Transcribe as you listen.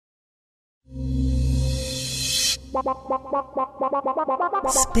Spitcast.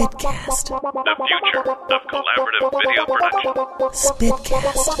 The future of collaborative video production.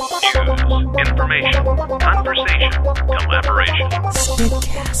 Spitcast. News, information, conversation, collaboration.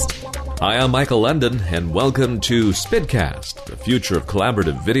 Spitcast. Hi, I'm Michael London, and welcome to Spitcast, the future of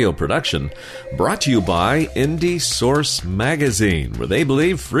collaborative video production, brought to you by Indie Source Magazine, where they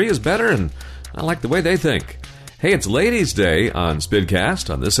believe free is better, and I like the way they think. Hey, it's Ladies' Day on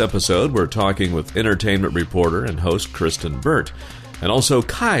Spitcast. On this episode, we're talking with entertainment reporter and host Kristen Burt. And also,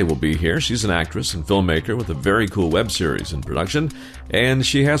 Kai will be here. She's an actress and filmmaker with a very cool web series in production, and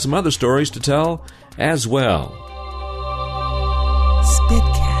she has some other stories to tell as well.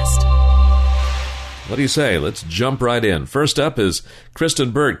 Spitcast. What do you say? Let's jump right in. First up is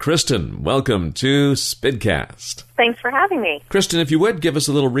Kristen Burt. Kristen, welcome to Spitcast. Thanks for having me. Kristen, if you would, give us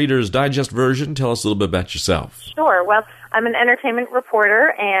a little Reader's Digest version. Tell us a little bit about yourself. Sure. Well, I'm an entertainment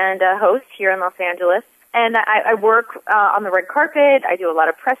reporter and a host here in Los Angeles. And I work on the red carpet. I do a lot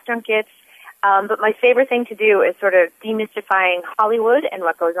of press junkets. But my favorite thing to do is sort of demystifying Hollywood and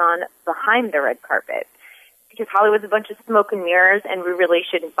what goes on behind the red carpet. Because Hollywood's a bunch of smoke and mirrors, and we really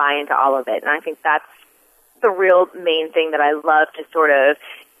shouldn't buy into all of it. And I think that's the real main thing that I love to sort of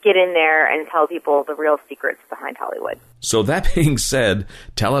get in there and tell people the real secrets behind Hollywood. So that being said,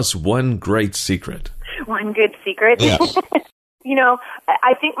 tell us one great secret. One good secret? Yes. You know,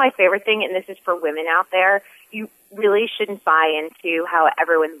 I think my favorite thing, and this is for women out there, you really shouldn't buy into how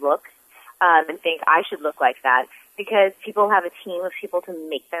everyone looks and think I should look like that, because people have a team of people to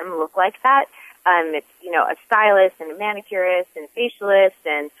make them look like that. It's, you know, a stylist and a manicurist and a facialist,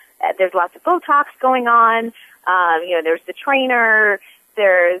 and there's lots of Botox going on. You know, there's the trainer,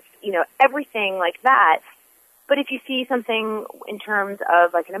 there's, you know, everything like that. But if you see something in terms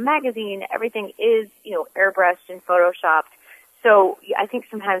of, like in a magazine, everything is, you know, airbrushed and photoshopped. So I think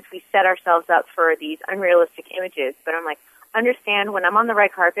sometimes we set ourselves up for these unrealistic images. But I'm like, understand, when I'm on the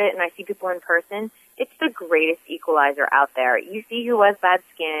red carpet and I see people in person, it's the greatest equalizer out there. You see who has bad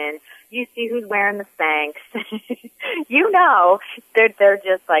skin. You see who's wearing the Spanx. You know, they're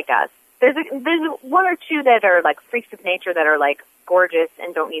just like us. There's one or two that are like freaks of nature that are like gorgeous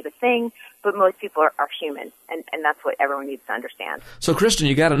and don't need a thing, but most people are human, and that's what everyone needs to understand. So, Kristen,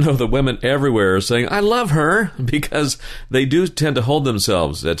 you got to know that women everywhere are saying, I love her, because they do tend to hold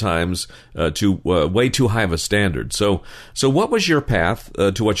themselves at times to way too high of a standard. So what was your path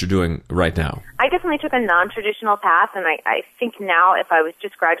to what you're doing right now? I definitely took a non-traditional path, and I think now if I was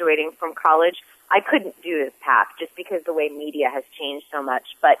just graduating from college, I couldn't do this path just because the way media has changed so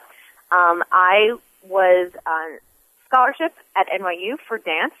much. But I was on scholarship at NYU for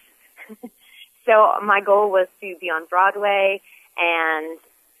dance. So my goal was to be on Broadway, and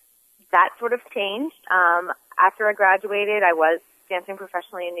that sort of changed. After I graduated, I was dancing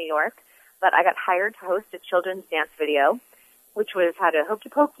professionally in New York, but I got hired to host a children's dance video, which was how to hokey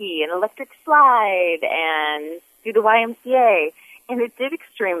pokey and electric slide and do the YMCA, and it did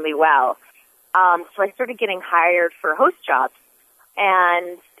extremely well. So I started getting hired for host jobs,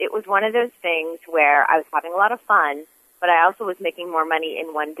 and it was one of those things where I was having a lot of fun, but I also was making more money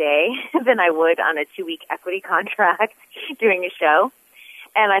in one day than I would on a 2-week equity contract doing a show.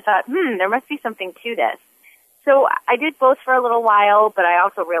 And I thought, there must be something to this. So I did both for a little while, but I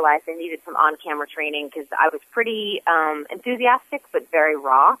also realized I needed some on-camera training because I was pretty enthusiastic but very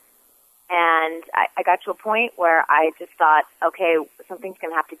raw. And I got to a point where I just thought, okay, something's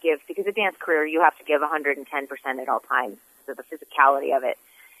going to have to give, because a dance career, you have to give 110% at all times, so the physicality of it.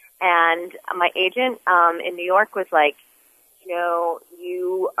 And my agent in New York was like, you know,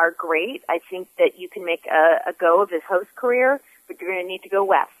 you are great. I think that you can make a go of this host career, but you're going to need to go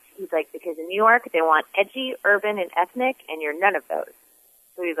west. He's like, because in New York, they want edgy, urban, and ethnic, and you're none of those.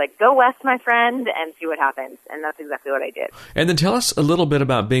 So he's like, go west, my friend, and see what happens. And that's exactly what I did. And then tell us a little bit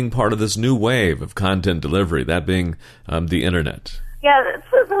about being part of this new wave of content delivery, that being the Internet. Yeah,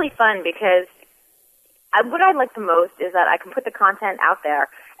 it's really fun because what I like the most is that I can put the content out there,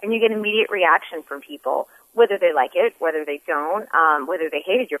 and you get immediate reaction from people, whether they like it, whether they don't, whether they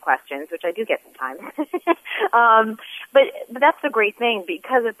hated your questions, which I do get sometimes. But that's the great thing,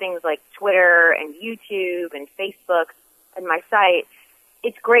 because of things like Twitter and YouTube and Facebook and my site.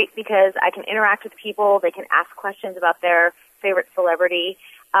 It's great because I can interact with people. They can ask questions about their favorite celebrity.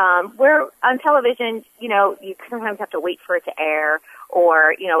 Where on television, you know, you sometimes have to wait for it to air,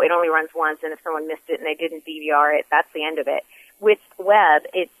 or, you know, it only runs once, and if someone missed it and they didn't DVR it, that's the end of it. With web,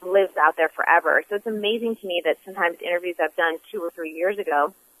 it lives out there forever. So it's amazing to me that sometimes interviews I've done 2 or 3 years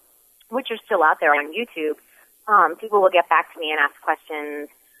ago, which are still out there on YouTube, people will get back to me and ask questions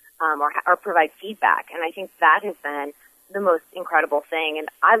or provide feedback. And I think that has been the most incredible thing. And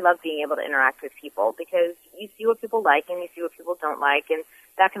I love being able to interact with people because you see what people like and you see what people don't like, and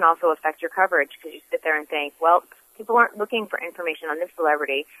that can also affect your coverage because you sit there and think, well, people aren't looking for information on this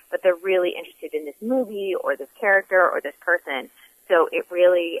celebrity, but they're really interested in this movie or this character or this person. So it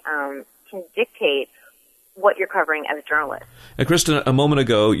really can dictate what you're covering as a journalist. And Kristen, a moment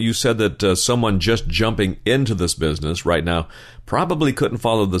ago, you said that someone just jumping into this business right now probably couldn't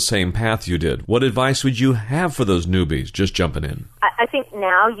follow the same path you did. What advice would you have for those newbies just jumping in? I think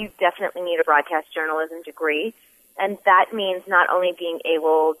now you definitely need a broadcast journalism degree, and that means not only being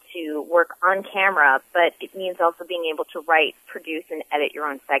able to work on camera, but it means also being able to write, produce, and edit your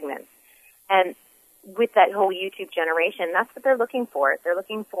own segments. And with that whole YouTube generation, that's what they're looking for. They're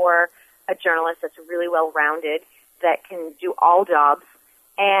looking for a journalist that's really well-rounded, that can do all jobs,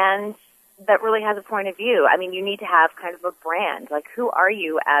 and that really has a point of view. I mean, you need to have kind of a brand. Like, who are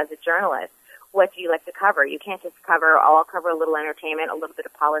you as a journalist? What do you like to cover? You can't just cover, I'll cover a little entertainment, a little bit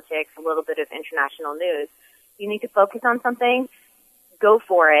of politics, a little bit of international news. You need to focus on something, go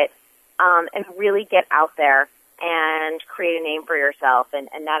for it, and really get out there and create a name for yourself. And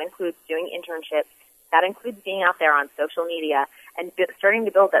that includes doing internships. That includes being out there on social media and starting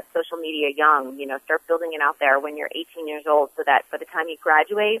to build that social media young. Start building it out there when you're 18 years old so that by the time you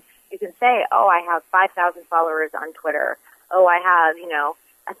graduate, you can say, oh, I have 5,000 followers on Twitter. Oh, I have,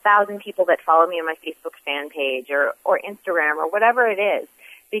 1,000 people that follow me on my Facebook fan page or Instagram or whatever it is,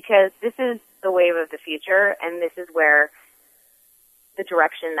 because this is the wave of the future, and this is where the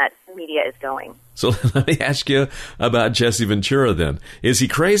direction that media is going. So let me ask you about Jesse Ventura then. Is he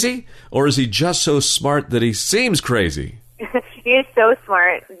crazy, or is he just so smart that he seems crazy? He is so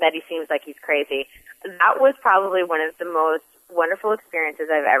smart that he seems like he's crazy. That was probably one of the most wonderful experiences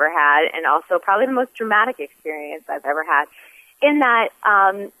I've ever had, and also probably the most dramatic experience I've ever had. In that,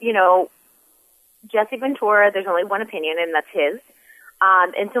 Jesse Ventura, there's only one opinion, and that's his.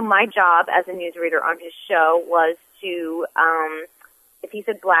 And so my job as a newsreader on his show was to, if he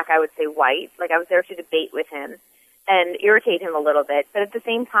said black, I would say white. Like, I was there to debate with him and irritate him a little bit. But at the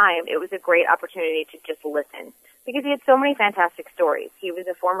same time, it was a great opportunity to just listen, because he had so many fantastic stories. He was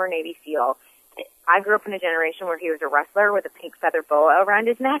a former Navy SEAL. I grew up in a generation where he was a wrestler with a pink feather boa around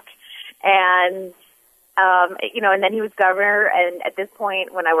his neck. And, and then he was governor. And at this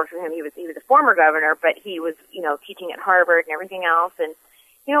point, when I worked with him, he was a former governor, but he was, teaching at Harvard and everything else. And,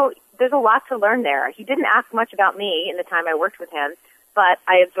 there's a lot to learn there. He didn't ask much about me in the time I worked with him, but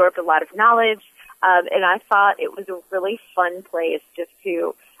I absorbed a lot of knowledge. And I thought it was a really fun place just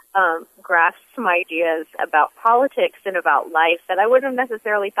to grasp some ideas about politics and about life that I wouldn't have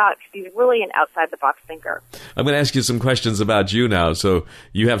necessarily thought, because he's really an outside-the-box thinker. I'm going to ask you some questions about you now. So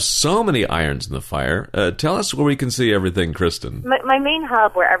you have so many irons in the fire. Tell us where we can see everything, Kristen. My main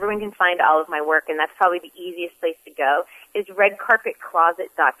hub, where everyone can find all of my work, and that's probably the easiest place to go, is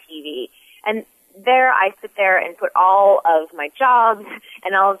redcarpetcloset.tv. And there I sit there and put all of my jobs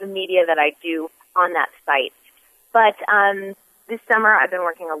and all of the media that I do on that site. But this summer I've been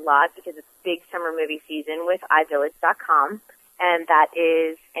working a lot, because it's big summer movie season, with iVillage.com, and that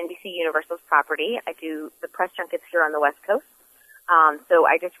is NBC Universal's property. I do the press junkets here on the West Coast. So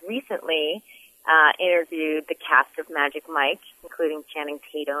I just recently interviewed the cast of Magic Mike, including Channing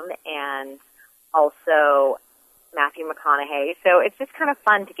Tatum and also Matthew McConaughey. So it's just kind of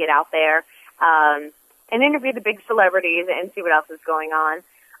fun to get out there and interview the big celebrities and see what else is going on.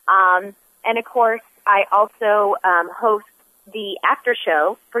 And of course, I also host the after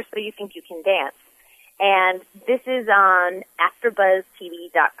show for So You Think You Can Dance. And this is on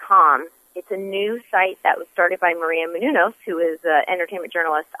AfterBuzzTV.com. It's a new site that was started by Maria Menounos, who is an entertainment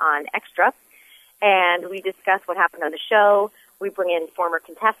journalist on Extra. And we discuss what happened on the show. We bring in former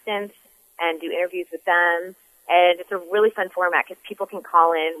contestants and do interviews with them. And it's a really fun format because people can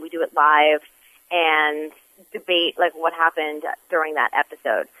call in. We do it live and debate like what happened during that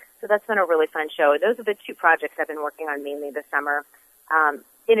episode. So that's been a really fun show. Those are the two projects I've been working on mainly this summer,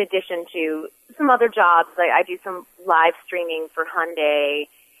 in addition to some other jobs. Like I do some live streaming for Hyundai.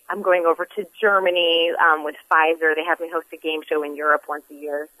 I'm going over to Germany with Pfizer. They have me host a game show in Europe once a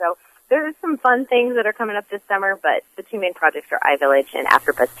year. So there's some fun things that are coming up this summer, but the two main projects are iVillage and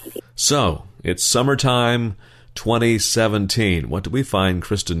AfterBuzz TV. So it's summertime 2017. What do we find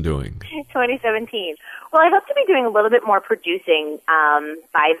Kristen doing? 2017. Well, I hope to be doing a little bit more producing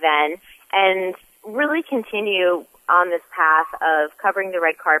by then and really continue on this path of covering the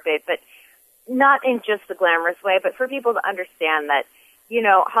red carpet, but not in just the glamorous way, but for people to understand that, you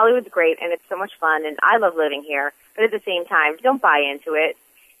know, Hollywood's great and it's so much fun and I love living here, but at the same time, don't buy into it.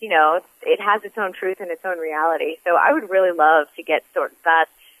 You know, it has its own truth and its own reality. So I would really love to get sort of that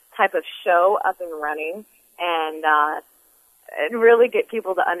type of show up and running and and really get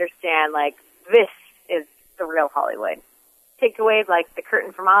people to understand, like, this is the real Hollywood. Take away, like, the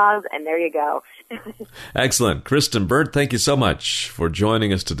curtain from Oz, and there you go. Excellent. Kristen Burt, thank you so much for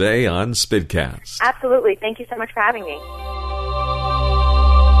joining us today on Spidcast. Absolutely. Thank you so much for having me.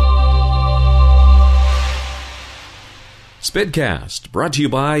 Spidcast, brought to you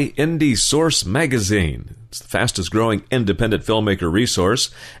by Indie Source Magazine. It's the fastest growing independent filmmaker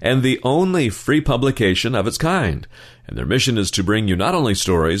resource and the only free publication of its kind. And their mission is to bring you not only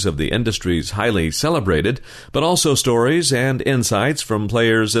stories of the industry's highly celebrated, but also stories and insights from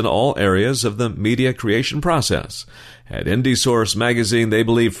players in all areas of the media creation process. At Indie Source Magazine, they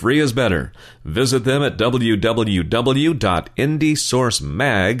believe free is better. Visit them at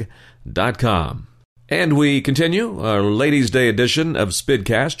www.indiesourcemag.com. And we continue our Ladies' Day edition of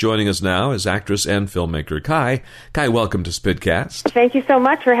Spidcast. Joining us now is actress and filmmaker Kai. Kai, welcome to Spidcast. Thank you so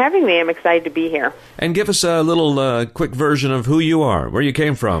much for having me. I'm excited to be here. And give us a little quick version of who you are, where you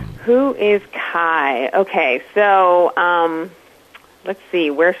came from. Who is Kai? Okay, so let's see.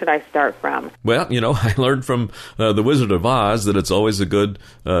 Where should I start from? Well, I learned from The Wizard of Oz that it's always a good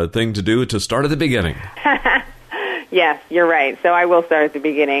thing to do to start at the beginning. Yes, you're right. So I will start at the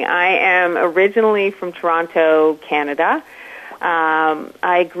beginning. I am originally from Toronto, Canada.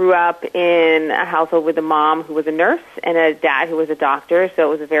 I grew up in a household with a mom who was a nurse and a dad who was a doctor, so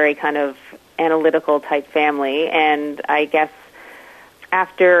it was a very kind of analytical type family. And I guess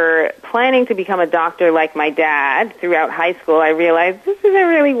after planning to become a doctor like my dad throughout high school, I realized this isn't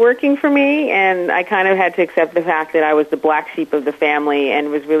really working for me, and I kind of had to accept the fact that I was the black sheep of the family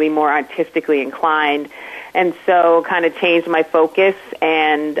and was really more artistically inclined. And so kind of changed my focus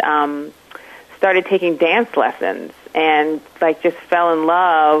and started taking dance lessons and just fell in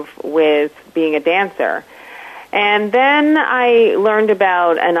love with being a dancer. And then I learned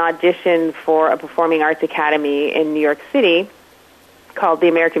about an audition for a performing arts academy in New York City called the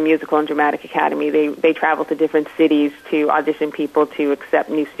American Musical and Dramatic Academy. They travel to different cities to audition people to accept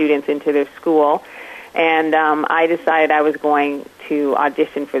new students into their school. And I decided I was going to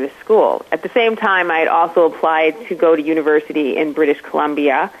audition for this school. At the same time, I had also applied to go to university in British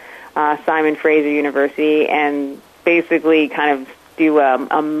Columbia, Simon Fraser University, and basically kind of do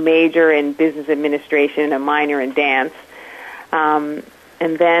a major in business administration, a minor in dance. And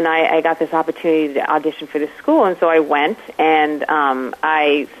then I got this opportunity to audition for this school, and so I went, and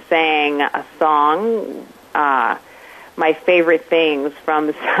I sang a song, My Favorite Things from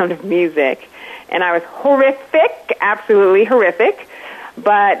The Sound of Music. And I was horrific, absolutely horrific.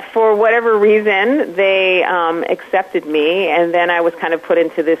 But for whatever reason, they accepted me. And then I was kind of put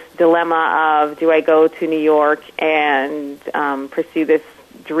into this dilemma of, do I go to New York and pursue this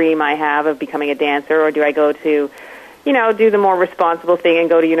dream I have of becoming a dancer, or do I go to, do the more responsible thing and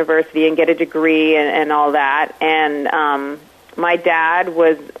go to university and get a degree and all that. And my dad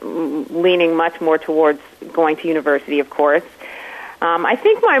was leaning much more towards going to university, of course. I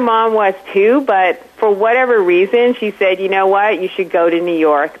think my mom was too, but for whatever reason, she said, you know what, you should go to New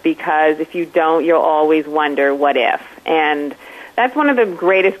York, because if you don't, you'll always wonder what if. And that's one of the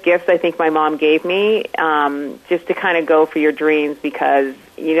greatest gifts I think my mom gave me, just to kind of go for your dreams, because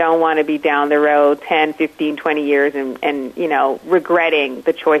you don't want to be down the road 10, 15, 20 years and regretting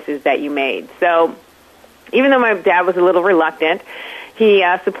the choices that you made. So even though my dad was a little reluctant, he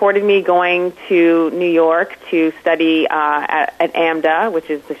supported me going to New York to study at AMDA, which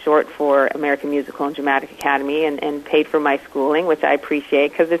is the short for American Musical and Dramatic Academy, and paid for my schooling, which I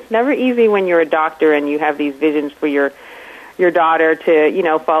appreciate, because it's never easy when you're a doctor and you have these visions for your daughter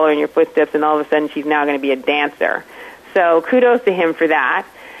to, follow in your footsteps, and all of a sudden she's now going to be a dancer. So kudos to him for that.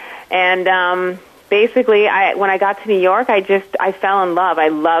 And basically, when I got to New York, I fell in love. I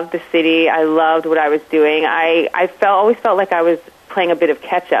loved the city. I loved what I was doing. I always felt like I was playing a bit of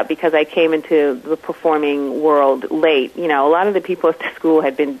catch-up, because I came into the performing world late. A lot of the people at the school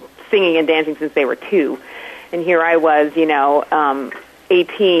had been singing and dancing since they were 2. And here I was,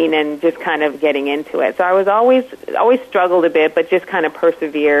 18 and just kind of getting into it. So I was always struggled a bit, but just kind of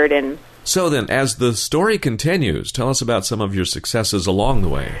persevered. And so then, as the story continues, tell us about some of your successes along the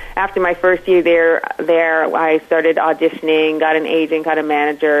way. After my first year there, I started auditioning, got an agent, got a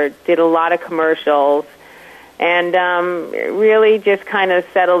manager, did a lot of commercials, and really just kind of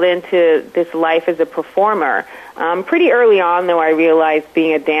settled into this life as a performer. Pretty early on, though, I realized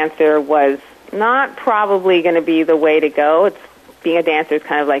being a dancer was not probably going to be the way to go. Being a dancer is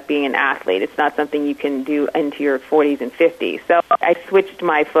kind of like being an athlete. It's not something you can do into your 40s and 50s. So I switched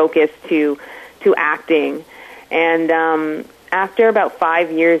my focus to acting. And after about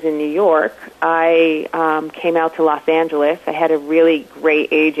 5 years in New York, I came out to Los Angeles. I had a really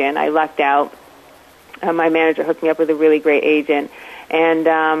great agent. I lucked out. my manager hooked me up with a really great agent,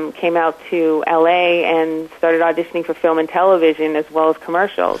 and came out to L.A. and started auditioning for film and television as well as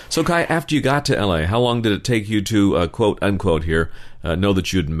commercials. So, Kai, after you got to L.A., how long did it take you to, quote, unquote here, know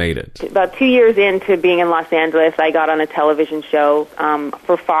that you'd made it? About 2 years into being in Los Angeles, I got on a television show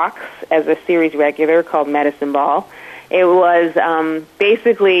for Fox as a series regular called Medicine Ball. It was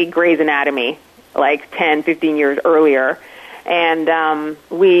basically Grey's Anatomy, like 10, 15 years earlier. And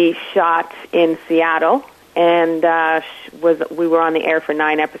we shot in Seattle, and we were on the air for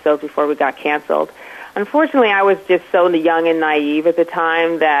 9 episodes before we got canceled. Unfortunately, I was just so young and naive at the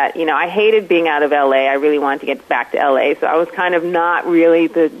time that, I hated being out of L.A. I really wanted to get back to L.A., so I was kind of not really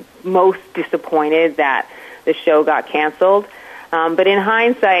the most disappointed that the show got canceled. But in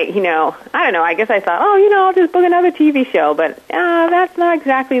hindsight, I don't know, I guess I thought, I'll just book another TV show. But that's not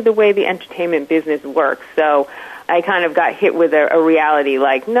exactly the way the entertainment business works. So I kind of got hit with a reality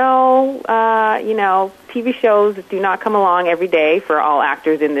like, no, TV shows do not come along every day for all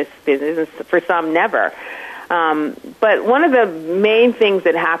actors in this business, and for some, never. But one of the main things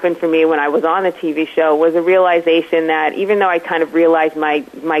that happened for me when I was on the TV show was a realization that even though I kind of realized my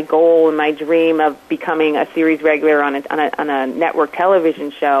goal and my dream of becoming a series regular on a network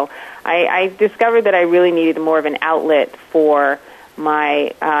television show, I discovered that I really needed more of an outlet for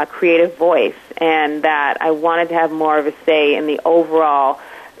my creative voice, and that I wanted to have more of a say in the overall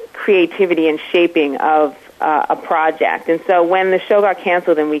creativity and shaping of a project. And so when the show got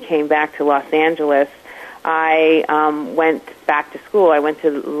canceled and we came back to Los Angeles, I went back to school. I went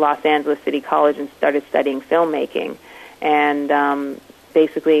to Los Angeles City College and started studying filmmaking, and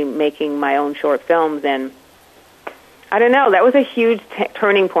basically making my own short films. And I don't know, that was a huge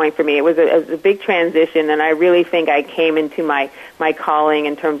turning point for me. It was a big transition, and I really think I came into my calling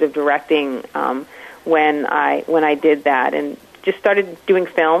in terms of directing when I did that, and just started doing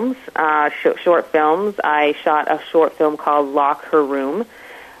films, short films. I shot a short film called Lock Her Room,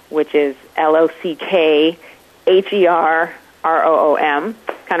 which is LOCKHERROOM,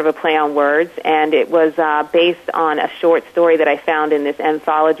 kind of a play on words, and it was based on a short story that I found in this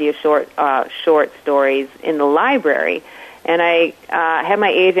anthology of short stories in the library. And I had my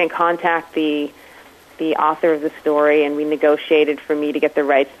agent contact the author of the story, and we negotiated for me to get the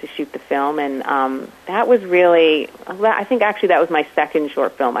rights to shoot the film. And that was really, I think actually that was my second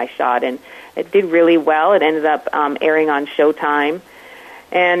short film I shot, and it did really well. It ended up airing on Showtime.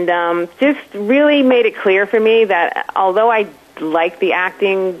 And just really made it clear for me that although I liked the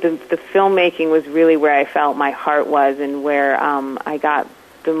acting, the filmmaking was really where I felt my heart was, and where I got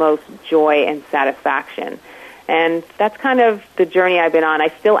the most joy and satisfaction. And that's kind of the journey I've been on. I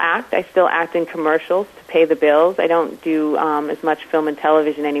still act in commercials to pay the bills. I don't do as much film and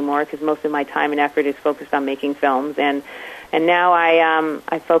television anymore because most of my time and effort is focused on making films. And now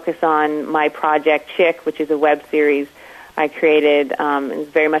I focus on my project Chick, which is a web series I created.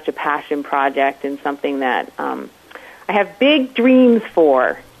 It's very much a passion project and something that I have big dreams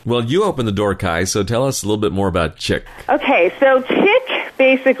for. Well, you opened the door, Kai, so tell us a little bit more about Chick. Okay, so Chick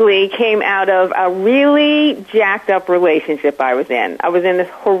basically came out of a really jacked up relationship I was in. I was in this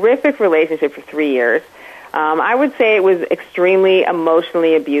horrific relationship for 3 years. I would say it was extremely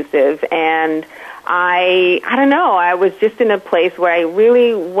emotionally abusive, and I don't know, I was just in a place where I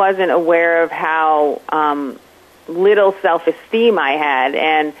really wasn't aware of how little self-esteem I had,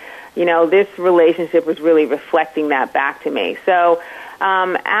 and this relationship was really reflecting that back to me. So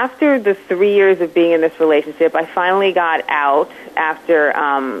after the 3 years of being in this relationship, I finally got out after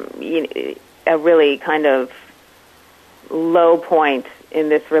a really kind of low point in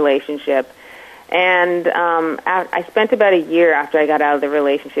this relationship. And I spent about a year after I got out of the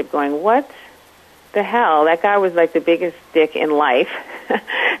relationship going, what the hell? That guy was like the biggest dick in life.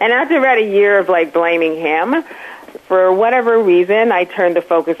 And after about a year of like blaming him, for whatever reason, I turned the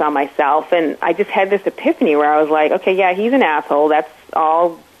focus on myself, and I just had this epiphany where I was like, okay, yeah, he's an asshole. That's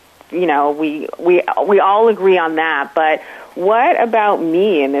all, we all agree on that. But what about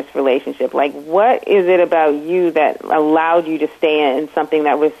me in this relationship? Like, what is it about you that allowed you to stay in something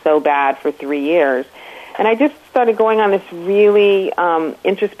that was so bad for 3 years? And I just started going on this really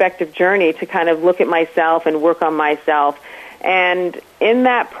introspective journey to kind of look at myself and work on myself. And in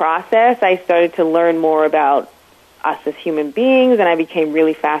that process, I started to learn more about us as human beings, and I became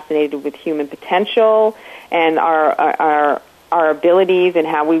really fascinated with human potential and our abilities and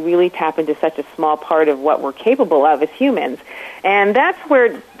how we really tap into such a small part of what we're capable of as humans. And that's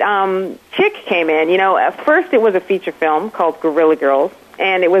where Chick came in. At first it was a feature film called Guerrilla Girls,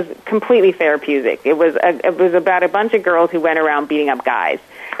 and it was completely therapeutic. It was about a bunch of girls who went around beating up guys,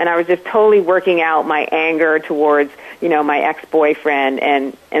 and I was just totally working out my anger towards, my ex-boyfriend,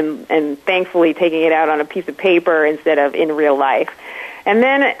 and thankfully taking it out on a piece of paper instead of in real life. And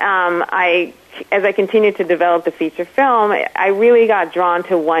then as I continued to develop the feature film, I really got drawn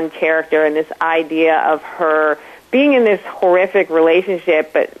to one character and this idea of her being in this horrific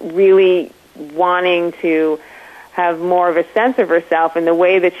relationship, but really wanting to have more of a sense of herself. And the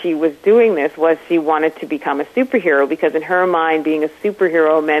way that she was doing this was she wanted to become a superhero, because in her mind, being a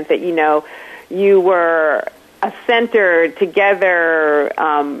superhero meant that, you were a centered together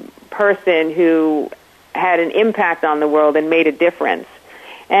person who had an impact on the world and made a difference.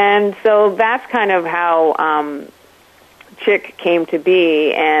 And so that's kind of how Chick came to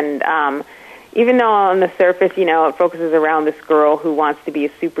be. And even though on the surface, it focuses around this girl who wants to be a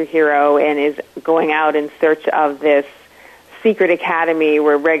superhero and is going out in search of this secret academy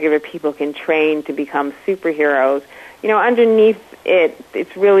where regular people can train to become superheroes, underneath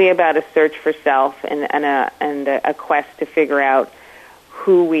it's really about a search for self and a quest to figure out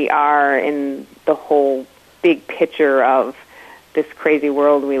who we are in the whole big picture of this crazy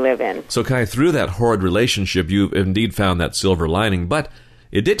world we live in. So, Kai, through that horrid relationship, you indeed found that silver lining, but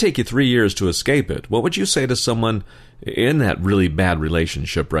it did take you 3 years to escape it. What would you say to someone in that really bad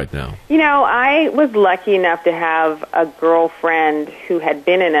relationship right now? I was lucky enough to have a girlfriend who had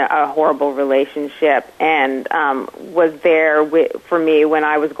been in a horrible relationship and was there for me when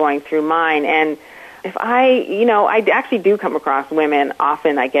I was going through mine. And if I actually do come across women,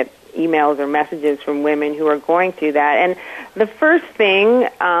 often I get emails or messages from women who are going through that. And the first thing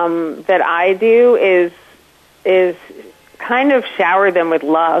that I do is kind of shower them with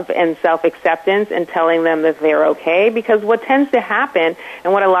love and self-acceptance and telling them that they're okay, because what tends to happen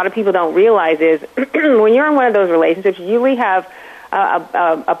and what a lot of people don't realize is when you're in one of those relationships, you usually have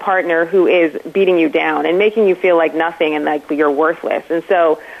a partner who is beating you down and making you feel like nothing and like you're worthless. And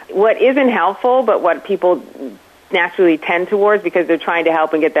so what isn't helpful, but what people naturally tend towards because they're trying to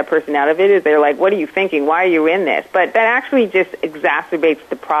help and get that person out of it, is they're like, what are you thinking? Why are you in this? But that actually just exacerbates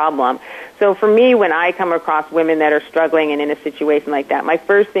the problem. So for me, when I come across women that are struggling and in a situation like that, my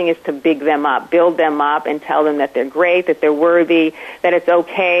first thing is to big them up, build them up, and tell them that they're great, that they're worthy, that it's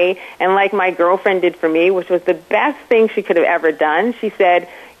okay. And like my girlfriend did for me, which was the best thing she could have ever done, she said,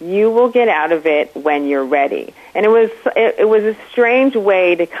 you will get out of it when you're ready. And it was a strange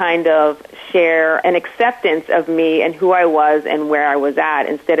way to kind of share an acceptance of me and who I was and where I was at,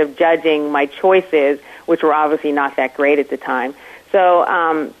 instead of judging my choices, which were obviously not that great at the time.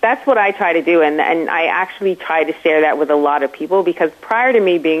 So that's what I try to do, and I actually try to share that with a lot of people, because prior to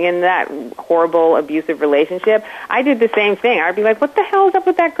me being in that horrible, abusive relationship, I did the same thing. I'd be like, what the hell is up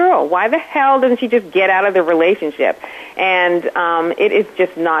with that girl? Why the hell doesn't she just get out of the relationship? And it is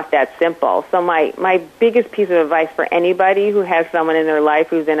just not that simple. So my biggest piece of advice for anybody who has someone in their life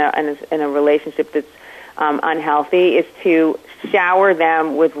who's in a relationship that's unhealthy is to shower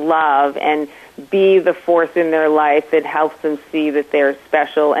them with love and be the force in their life that helps them see that they're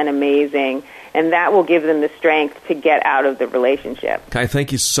special and amazing, and that will give them the strength to get out of the relationship. Kai,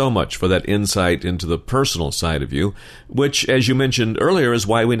 thank you so much for that insight into the personal side of you, which, as you mentioned earlier, is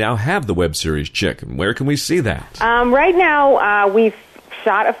why we now have the web series Chick. Where can we see that? Right now, we've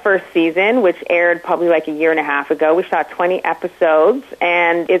shot a first season, which aired probably like a year and a half ago. We shot 20 episodes,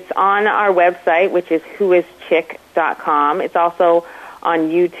 and it's on our website, which is whoischick.com. It's also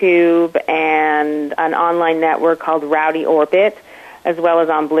on YouTube and an online network called Rowdy Orbit, as well as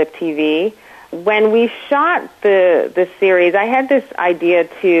on Blip TV. When we shot the series, I had this idea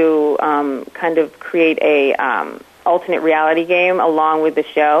to kind of create a alternate reality game along with the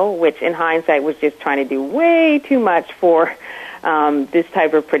show, which in hindsight was just trying to do way too much for this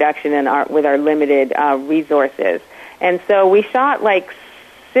type of production and with our limited resources. And so we shot like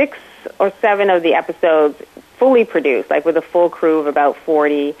 6 or 7 of the episodes fully produced, like with a full crew of about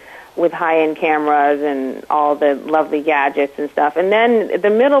 40, with high-end cameras and all the lovely gadgets and stuff. And then the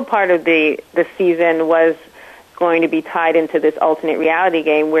middle part of the season was going to be tied into this alternate reality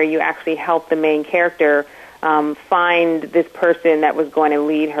game where you actually help the main character find this person that was going to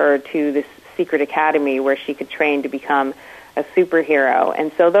lead her to this secret academy where she could train to become a superhero.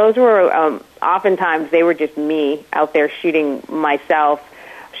 And so those were, oftentimes they were just me out there shooting myself,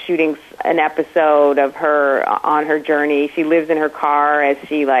 shooting an episode of her on her journey. She lives in her car as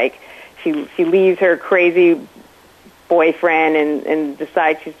she leaves her crazy boyfriend and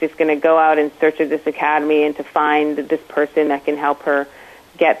decides she's just going to go out in search of this academy and to find this person that can help her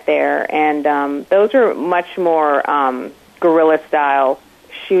get there. And those are much more guerrilla style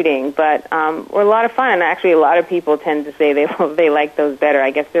shooting, but were a lot of fun. And actually, a lot of people tend to say they like those better.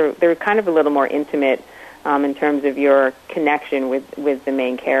 I guess they're kind of a little more intimate in terms of your connection with the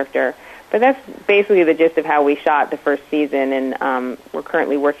main character. But that's basically the gist of how we shot the first season, and we're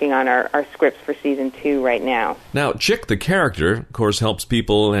currently working on our scripts for season 2 right now. Now, Chick, the character, of course, helps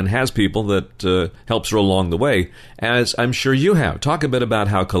people and has people that helps her along the way, as I'm sure you have. Talk a bit about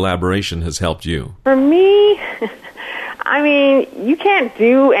how collaboration has helped you. For me, I mean, you can't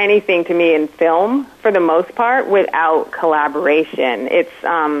do anything to me in film, for the most part, without collaboration. It's,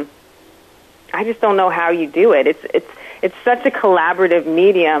 I just don't know how you do it. It's such a collaborative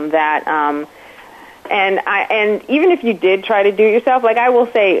medium that, and even if you did try to do it yourself, like I will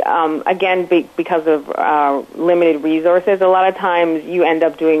say, again, because of limited resources, a lot of times you end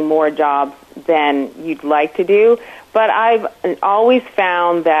up doing more jobs than you'd like to do. But I've always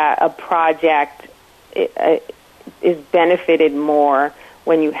found that a project is benefited more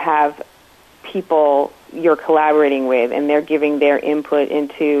when you have people you're collaborating with, and they're giving their input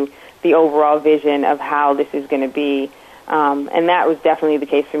into the overall vision of how this is going to be. And that was definitely the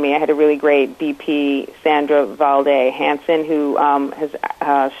case for me. I had a really great DP, Sandra Valde Hansen, who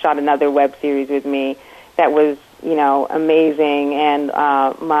has shot another web series with me that was, amazing. And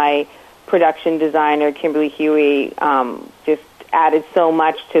my production designer, Kimberly Huey, just added so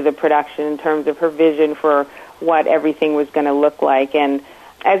much to the production in terms of her vision for what everything was going to look like. And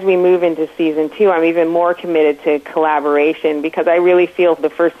as we move into season 2, I'm even more committed to collaboration, because I really feel the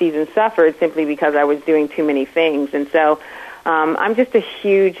first season suffered simply because I was doing too many things. And so I'm just a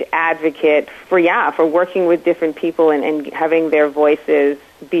huge advocate for working with different people and having their voices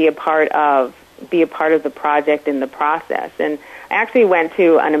be a part of the project and the process. And I actually went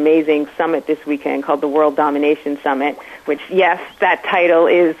to an amazing summit this weekend called the World Domination Summit, which, yes, that title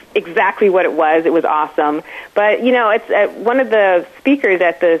is exactly what it was. It was awesome. But, it's one of the speakers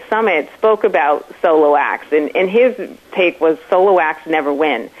at the summit spoke about solo acts, and his take was solo acts never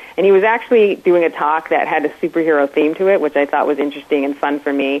win. And he was actually doing a talk that had a superhero theme to it, which I thought was interesting and fun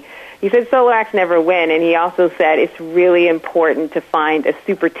for me. He said solo acts never win, and he also said it's really important to find a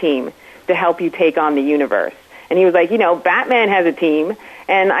super team to help you take on the universe. And he was like, Batman has a team,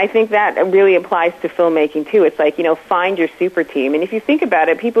 and I think that really applies to filmmaking too. It's like, find your super team. And if you think about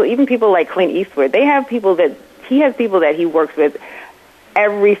it, even people like Clint Eastwood, he has people that he works with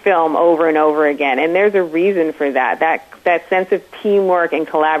every film over and over again. And there's a reason for that. That sense of teamwork and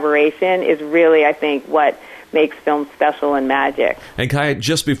collaboration is really, I think, what makes film special and magic. And Kai,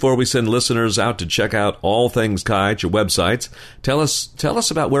 just before we send listeners out to check out all things Kai at your websites, tell us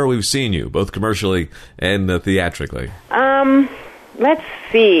about where we've seen you, both commercially and theatrically. Let's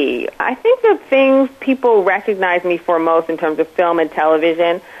see. I think the things people recognize me for most in terms of film and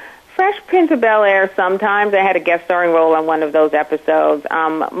television, Fresh Prince of Bel-Air sometimes. I had a guest starring role on one of those episodes.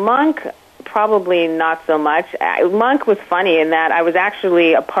 Monk, probably not so much. Monk was funny in that I was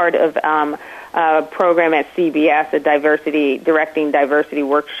actually a part of a program at CBS, a directing diversity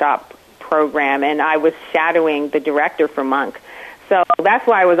workshop program, and I was shadowing the director for Monk. So that's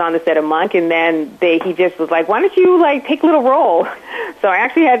why I was on the set of Monk, and then he just was like, why don't you, take a little role? So I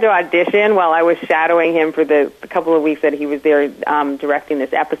actually had to audition while I was shadowing him for the couple of weeks that he was there directing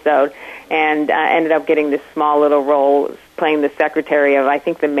this episode, and ended up getting this small little role playing the secretary of, I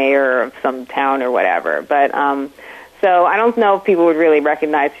think, the mayor of some town or whatever. But so I don't know if people would really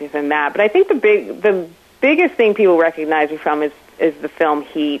recognize me from that. But I think the biggest thing people recognize me from is the film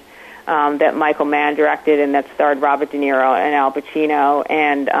Heat, that Michael Mann directed and that starred Robert De Niro and Al Pacino.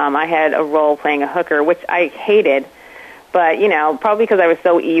 And I had a role playing a hooker, which I hated. But, probably because I was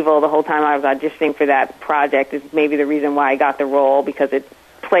so evil the whole time I was auditioning for that project is maybe the reason why I got the role, because it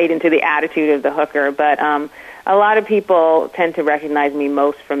played into the attitude of the hooker. But a lot of people tend to recognize me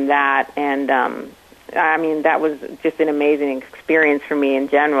most from that. And, that was just an amazing experience for me in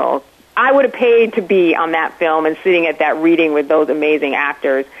general. I would have paid to be on that film and sitting at that reading with those amazing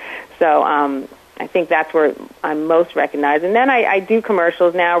actors. So I think that's where I'm most recognized. And then I do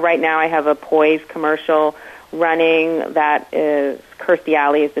commercials now. Right now I have a Poise commercial running that is Kirstie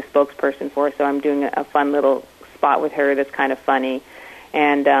Alley is the spokesperson for, so I'm doing a fun little spot with her that's kind of funny.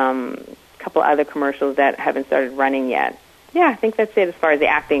 And a couple other commercials that haven't started running yet. Yeah, I think that's it as far as the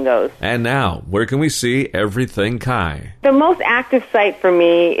acting goes. And now, where can we see everything Kai? The most active site for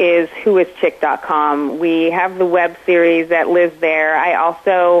me is whoischick.com. We have the web series that lives there. I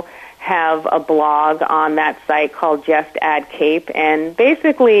also have a blog on that site called Just Add Cape, and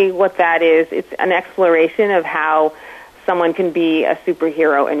basically what that is, it's an exploration of how someone can be a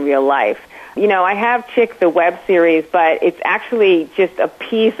superhero in real life. You know, I have Chick, the web series, but it's actually just a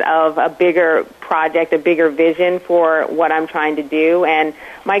piece of a bigger project, a bigger vision for what I'm trying to do. And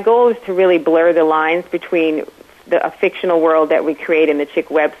my goal is to really blur the lines between a fictional world that we create in the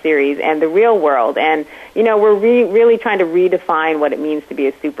Chick web series and the real world. And, you know, we're really trying to redefine what it means to be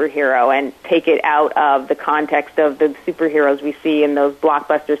a superhero and take it out of the context of the superheroes we see in those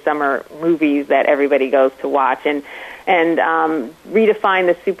blockbuster summer movies that everybody goes to watch, and redefine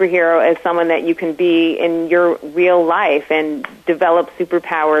the superhero as someone that you can be in your real life and develop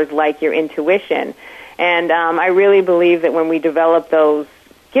superpowers like your intuition. And I really believe that when we develop those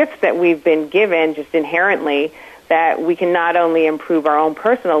gifts that we've been given just inherently, that we can not only improve our own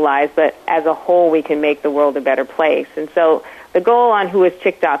personal lives, but as a whole we can make the world a better place. And so the goal on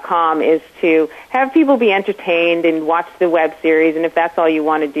whoischick.com is to have people be entertained and watch the web series, and if that's all you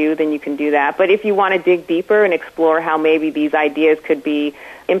want to do, then you can do that. But if you want to dig deeper and explore how maybe these ideas could be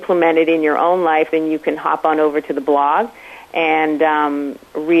implemented in your own life, then you can hop on over to the blog and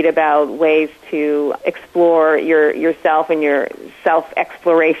read about ways to explore yourself and your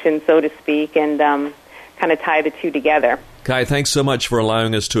self-exploration, so to speak, and kind of tie the two together. Kai, thanks so much for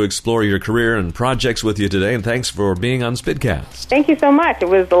allowing us to explore your career and projects with you today, and thanks for being on Spidcast. Thank you so much. It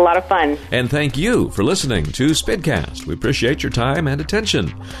was a lot of fun. And thank you for listening to Spidcast. We appreciate your time and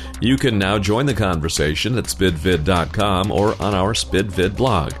attention. You can now join the conversation at spidvid.com or on our SpidVid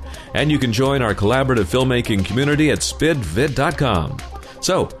blog. And you can join our collaborative filmmaking community at spidvid.com.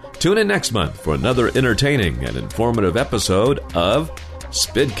 So, tune in next month for another entertaining and informative episode of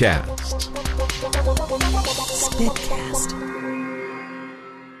Spidcast. Spidcast.